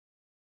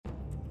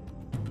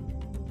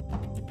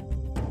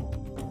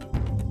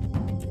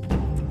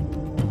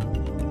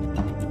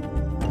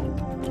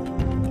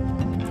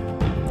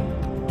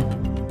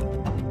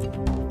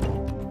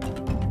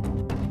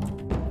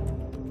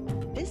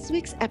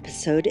week's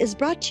episode is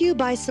brought to you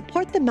by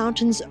Support the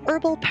Mountains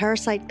Herbal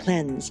Parasite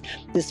Cleanse.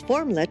 This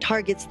formula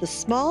targets the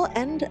small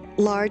and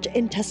large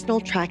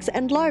intestinal tracts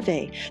and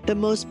larvae, the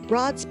most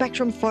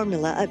broad-spectrum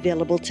formula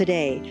available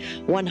today.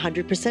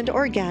 100%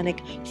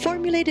 organic,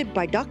 formulated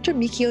by Dr.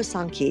 Mikio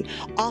Sanki,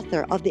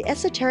 author of the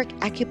Esoteric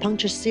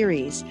Acupuncture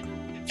series.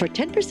 For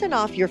 10%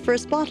 off your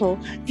first bottle,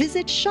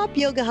 visit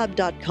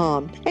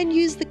shopyogahub.com and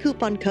use the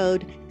coupon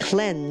code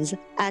CLEANSE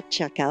at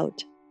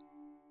checkout.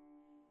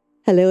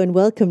 Hello and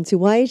welcome to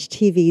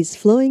YHTV's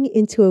Flowing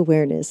into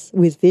Awareness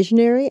with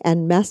visionary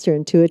and master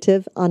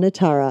intuitive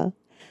Anatara.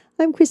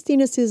 I'm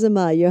Christina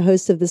Suzuma, your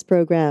host of this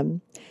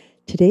program.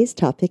 Today's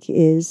topic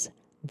is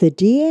the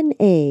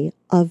DNA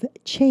of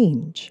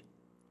change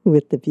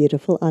with the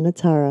beautiful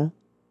Anatara.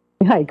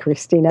 Hi,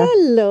 Christina.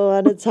 Hello,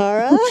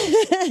 Anatara.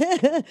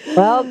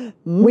 Well,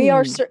 we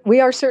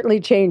are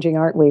certainly changing,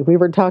 aren't we? We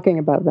were talking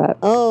about that.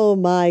 Oh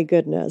my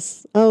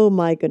goodness. Oh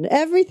my goodness.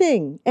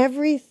 Everything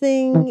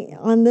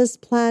on this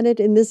planet,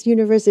 in this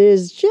universe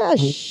is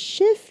just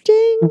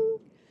shifting.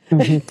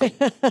 And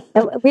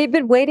we've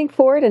been waiting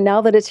for it, and now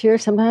that it's here,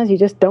 sometimes you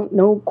just don't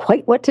know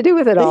quite what to do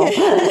with it all.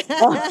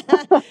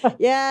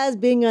 Yes,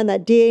 being on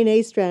that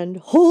DNA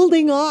strand,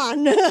 holding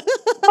on.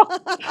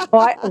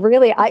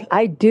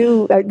 I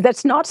do.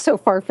 That's not so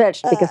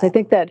far-fetched, because I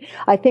think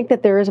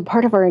that there is a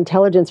part of our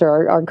intelligence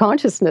or our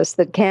consciousness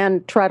that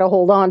can try to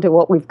hold on to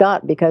what we've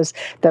got, because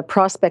the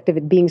prospect of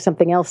it being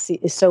something else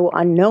is so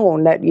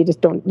unknown that you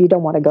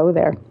don't want to go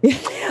there.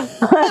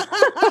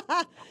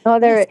 That's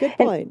a good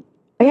point.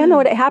 Yeah, no,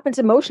 it happens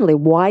emotionally.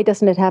 Why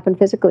doesn't it happen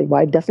physically?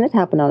 Why doesn't it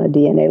happen on a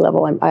DNA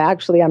level?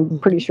 I'm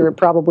pretty sure it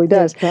probably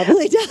does. It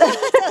probably does.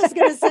 I was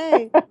going to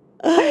say.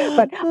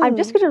 But I'm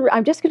just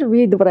gonna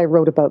read what I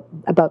wrote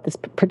about this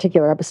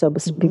particular episode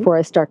before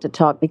I start to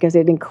talk, because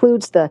it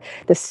includes the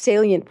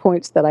salient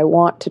points that I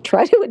want to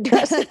try to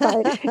address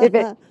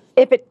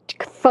if it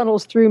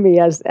funnels through me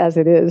as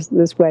it is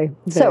this way.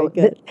 Very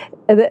good.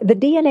 The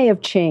DNA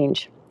of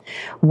change.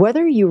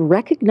 Whether you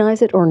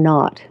recognize it or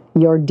not,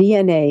 your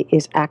DNA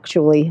is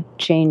actually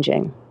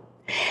changing.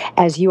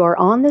 As you are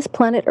on this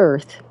planet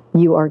Earth,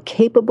 you are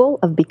capable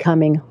of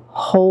becoming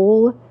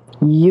whole,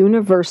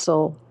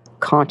 universal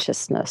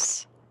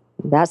consciousness.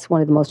 That's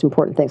one of the most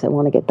important things I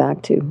want to get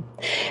back to.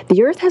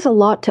 The Earth has a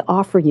lot to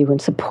offer you in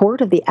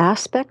support of the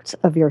aspects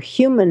of your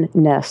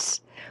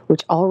humanness,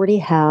 which already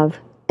have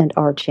and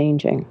are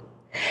changing.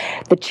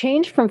 The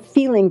change from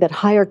feeling that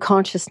higher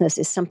consciousness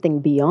is something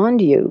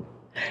beyond you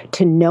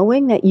to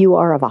knowing that you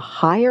are of a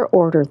higher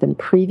order than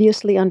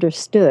previously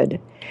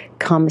understood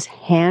comes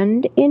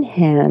hand in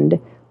hand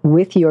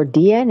with your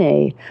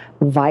DNA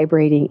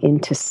vibrating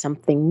into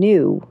something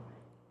new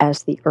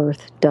as the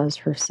Earth does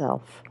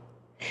herself.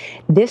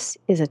 This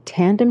is a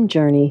tandem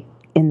journey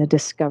in the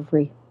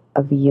discovery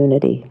of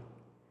unity.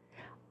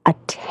 A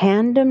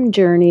tandem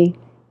journey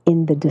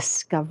in the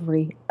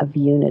discovery of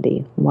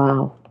unity.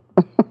 Wow.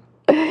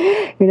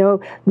 You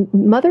know,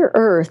 Mother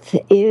Earth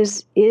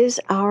is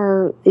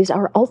our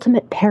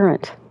ultimate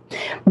parent.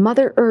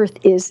 Mother Earth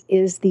is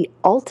the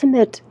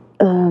ultimate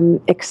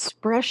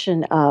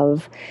expression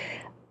of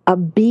a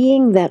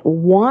being that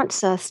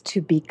wants us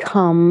to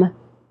become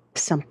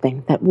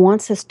something, that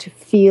wants us to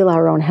feel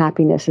our own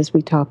happiness, as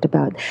we talked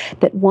about,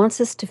 that wants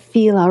us to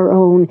feel our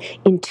own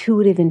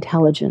intuitive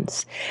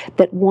intelligence,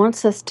 that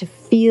wants us to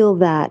feel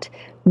that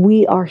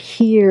we are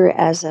here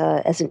as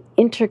an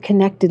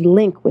interconnected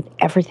link with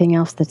everything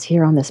else that's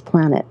here on this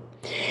planet.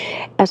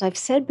 As I've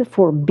said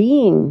before,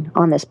 being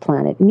on this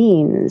planet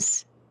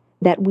means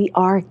that we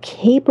are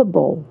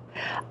capable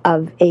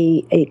of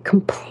a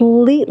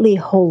completely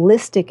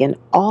holistic and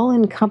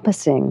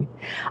all-encompassing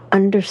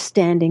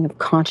understanding of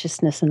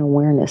consciousness and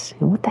awareness.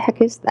 And what the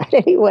heck is that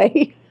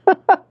anyway?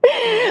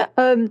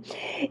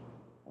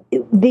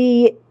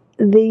 The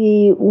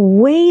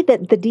way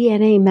that the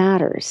DNA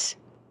matters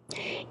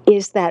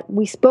is that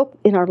we spoke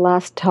in our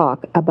last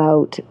talk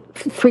about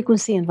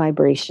frequency and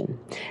vibration,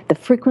 the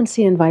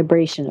frequency and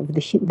vibration of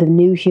the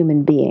new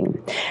human being,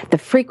 the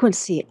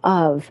frequency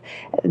of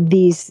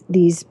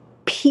these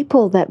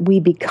people that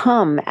we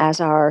become as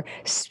our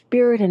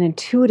spirit and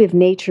intuitive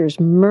natures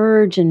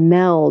merge and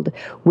meld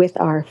with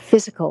our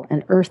physical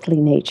and earthly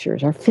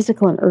natures, our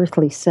physical and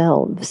earthly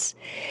selves.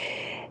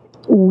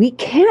 We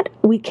can't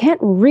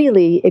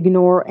really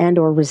ignore and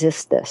or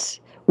resist this.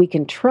 We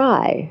can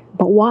try,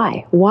 but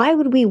why? Why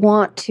would we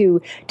want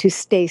to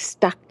stay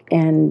stuck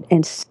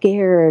and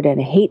scared and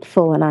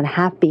hateful and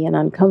unhappy and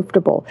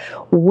uncomfortable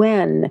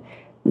when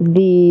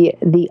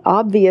the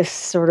obvious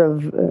sort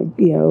of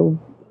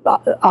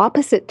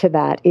opposite to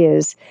that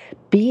is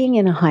being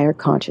in a higher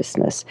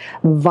consciousness,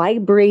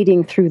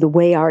 vibrating through the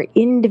way our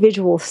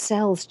individual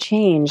cells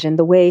change and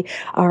the way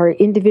our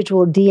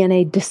individual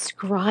DNA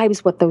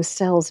describes what those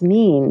cells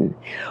mean,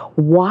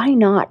 why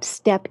not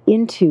step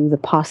into the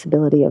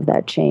possibility of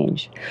that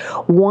change?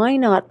 Why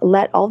not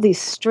let all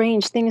these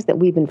strange things that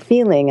we've been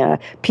feeling,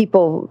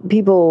 people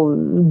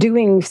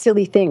doing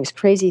silly things,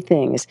 crazy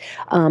things,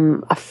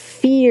 a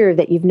fear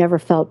that you've never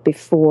felt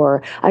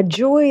before, a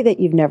joy that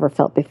you've never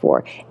felt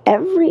before.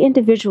 Every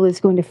individual is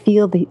going to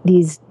feel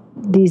these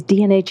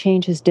DNA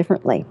changes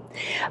differently.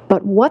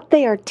 But what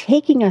they are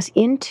taking us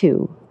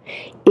into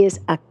is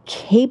a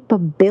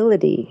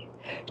capability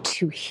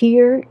to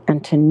hear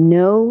and to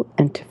know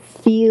and to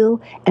feel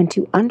and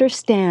to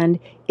understand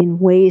in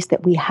ways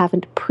that we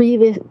haven't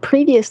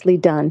previously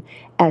done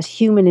as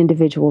human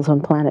individuals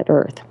on planet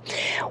Earth.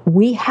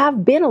 We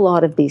have been a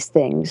lot of these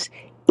things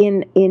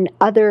in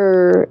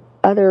other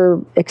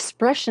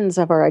expressions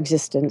of our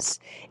existence,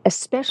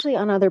 especially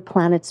on other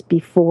planets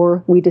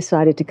before we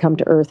decided to come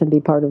to Earth and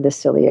be part of this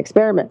silly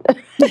experiment.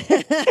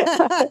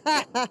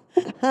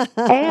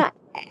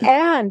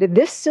 and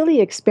this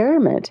silly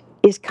experiment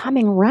is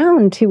coming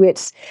round to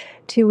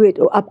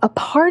a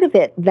part of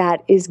it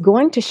that is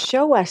going to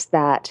show us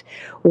that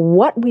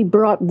what we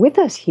brought with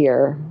us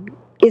here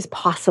is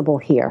possible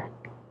here.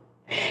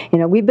 You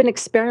know, we've been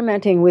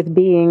experimenting with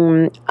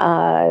being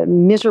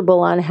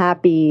miserable,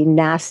 unhappy,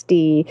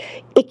 nasty,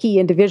 icky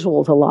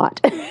individuals a lot.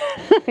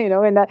 You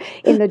know, in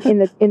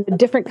the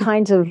different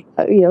kinds of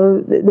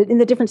in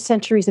the different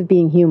centuries of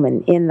being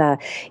human, in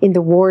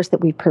the wars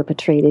that we've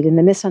perpetrated, in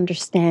the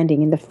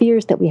misunderstanding, in the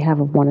fears that we have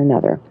of one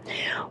another.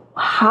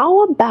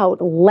 How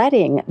about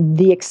letting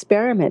the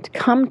experiment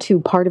come to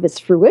part of its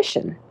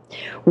fruition,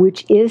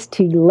 which is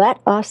to let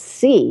us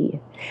see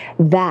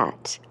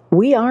that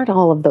we aren't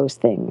all of those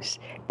things,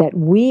 that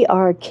we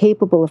are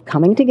capable of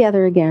coming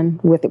together again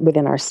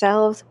within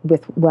ourselves,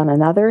 with one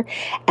another,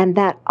 and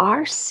that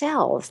our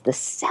cells, the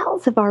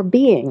cells of our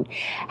being,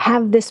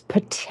 have this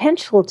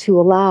potential to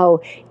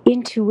allow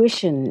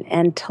intuition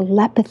and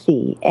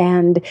telepathy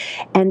and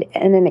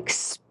an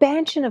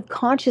expansion of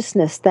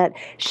consciousness that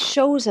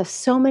shows us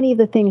so many of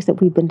the things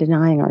that we've been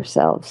denying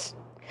ourselves.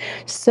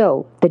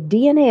 So the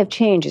DNA of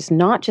change is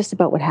not just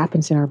about what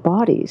happens in our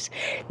bodies.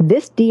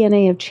 This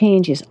DNA of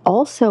change is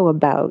also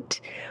about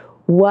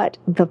what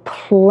the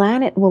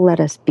planet will let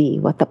us be,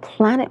 what the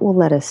planet will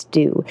let us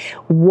do,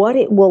 what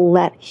it will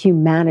let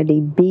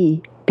humanity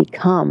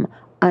become,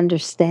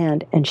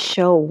 understand, and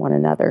show one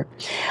another.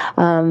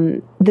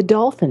 The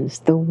dolphins,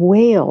 the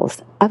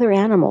whales, other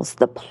animals,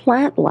 the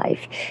plant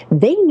life,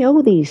 they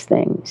know these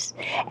things.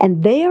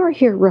 And they are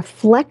here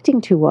reflecting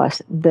to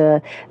us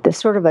the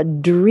sort of a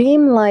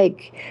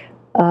dreamlike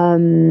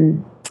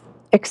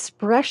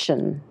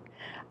expression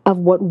of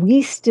what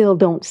we still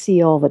don't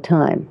see all the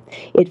time.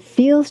 It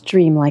feels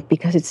dreamlike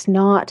because it's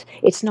not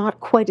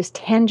quite as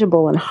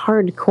tangible and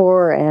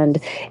hardcore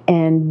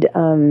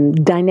and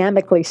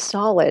dynamically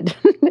solid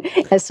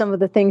as some of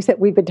the things that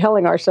we've been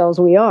telling ourselves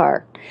we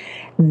are.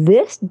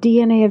 This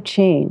DNA of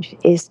change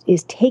is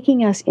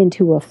taking us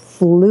into a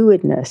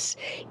fluidness,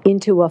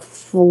 into a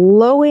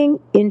flowing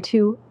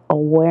into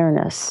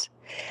awareness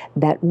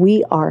that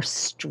we are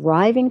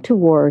striving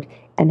toward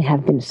and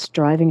have been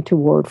striving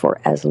toward for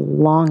as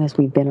long as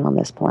we've been on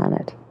this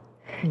planet.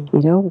 You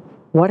know,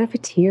 what if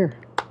it's here?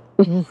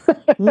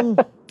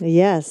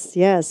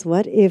 Yes.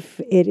 What if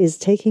it is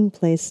taking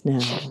place now?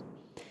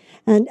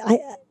 And I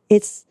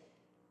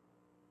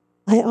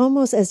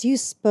almost, as you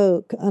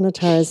spoke,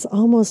 Anatara, it's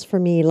almost for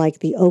me like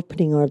the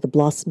opening or the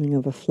blossoming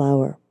of a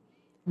flower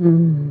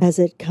as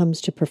it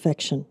comes to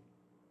perfection.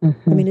 I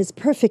mean, it's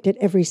perfect at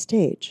every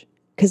stage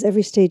because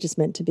every stage is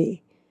meant to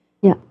be.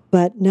 Yeah.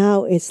 But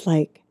now it's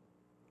like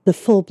the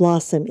full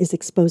blossom is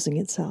exposing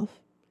itself.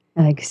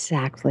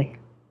 Exactly.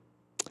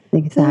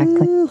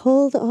 Ooh,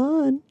 hold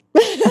on.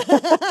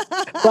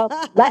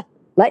 Well,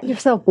 let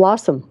yourself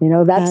blossom. You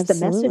know, that's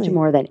Absolutely. the message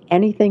more than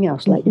anything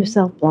else. Let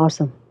yourself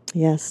blossom.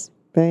 Yes,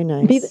 very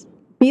nice.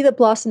 Be the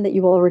blossom that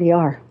you already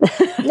are.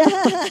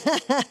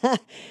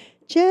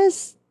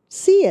 Just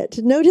see it,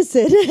 notice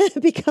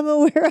it, become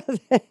aware of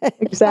it.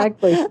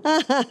 Exactly.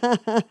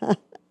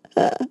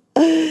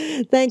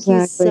 Thank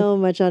you so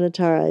much,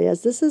 Anatara.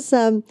 Yes, this is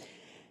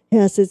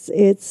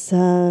it's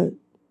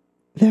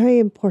very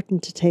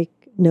important to take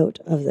note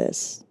of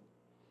this,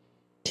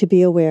 to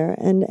be aware,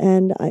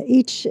 and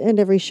each and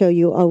every show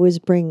you always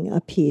bring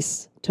a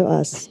piece to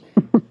us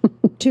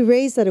to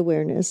raise that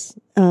awareness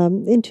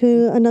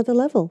into another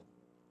level.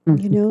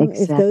 You know,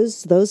 exactly.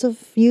 If those of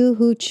you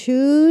who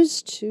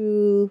choose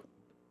to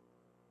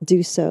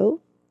do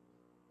so,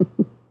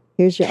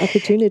 here's your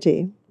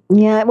opportunity.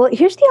 Yeah, well,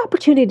 here's the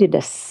opportunity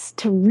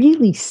to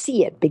really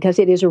see it, because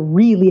it is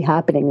really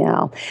happening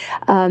now.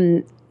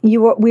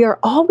 We are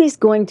always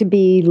going to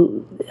be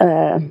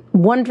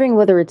wondering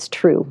whether it's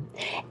true.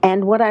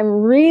 And what I'm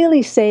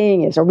really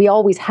saying is, or we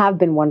always have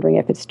been wondering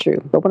if it's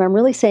true, but what I'm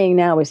really saying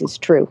now is it's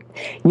true.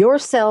 Your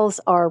cells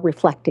are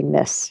reflecting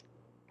this.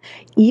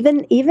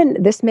 Even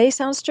this may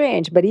sound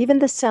strange, but even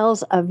the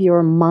cells of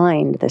your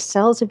mind, the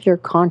cells of your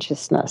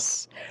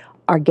consciousness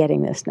are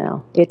getting this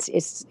now.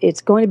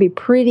 It's going to be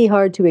pretty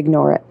hard to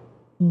ignore it.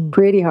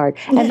 Pretty hard.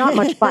 And not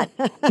much fun.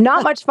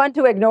 Not much fun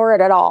to ignore it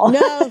at all.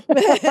 No.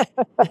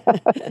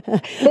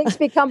 Things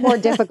become more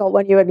difficult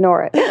when you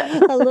ignore it.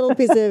 A little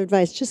piece of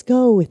advice, just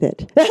go with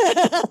it.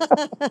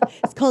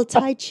 It's called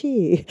Tai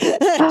Chi.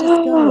 Just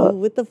go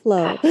with the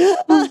flow.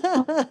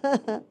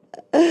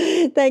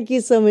 Thank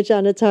you so much,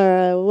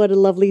 Anatara. What a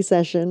lovely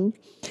session.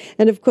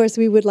 And of course,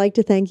 we would like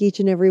to thank each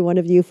and every one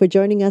of you for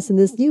joining us in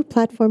this new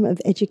platform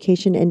of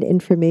education and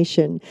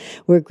information.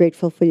 We're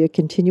grateful for your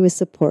continuous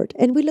support,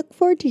 and we look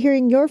forward to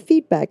hearing your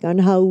feedback on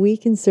how we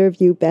can serve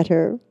you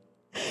better.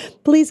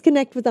 Please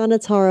connect with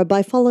Anatara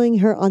by following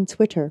her on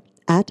Twitter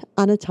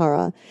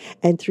 @Anatara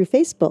and through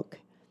Facebook,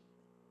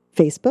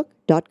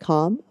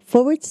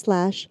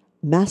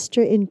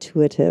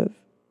 facebook.com/masterintuitive.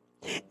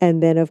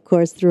 And then, of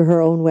course, through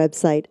her own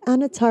website,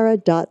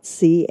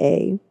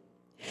 anatara.ca.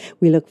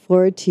 We look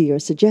forward to your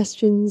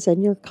suggestions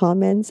and your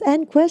comments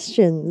and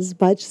questions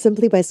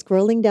simply by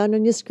scrolling down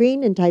on your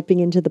screen and typing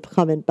into the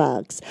comment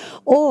box.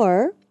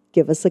 Or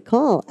give us a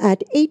call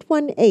at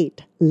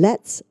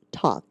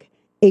 818-LETS-TALK.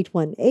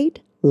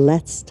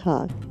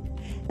 818-LETS-TALK.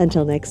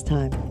 Until next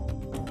time,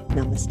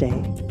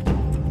 namaste.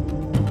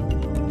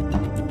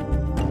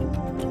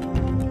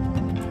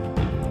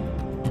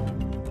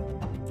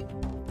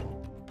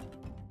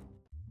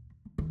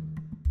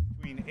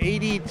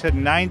 80 to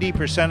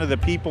 90% of the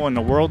people in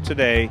the world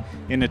today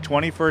in the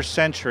 21st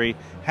century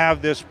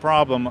have this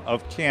problem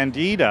of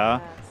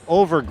candida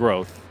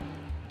overgrowth.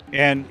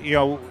 And,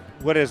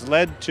 what has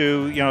led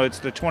to, it's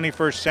the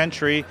 21st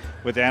century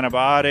with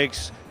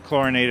antibiotics,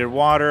 chlorinated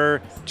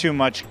water, too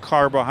much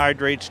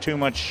carbohydrates, too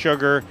much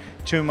sugar,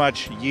 too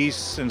much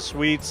yeasts and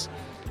sweets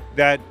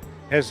that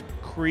has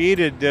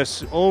created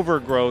this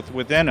overgrowth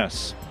within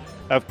us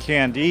of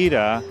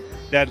candida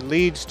that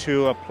leads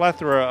to a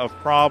plethora of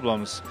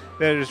problems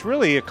that is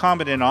really a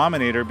common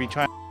denominator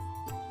between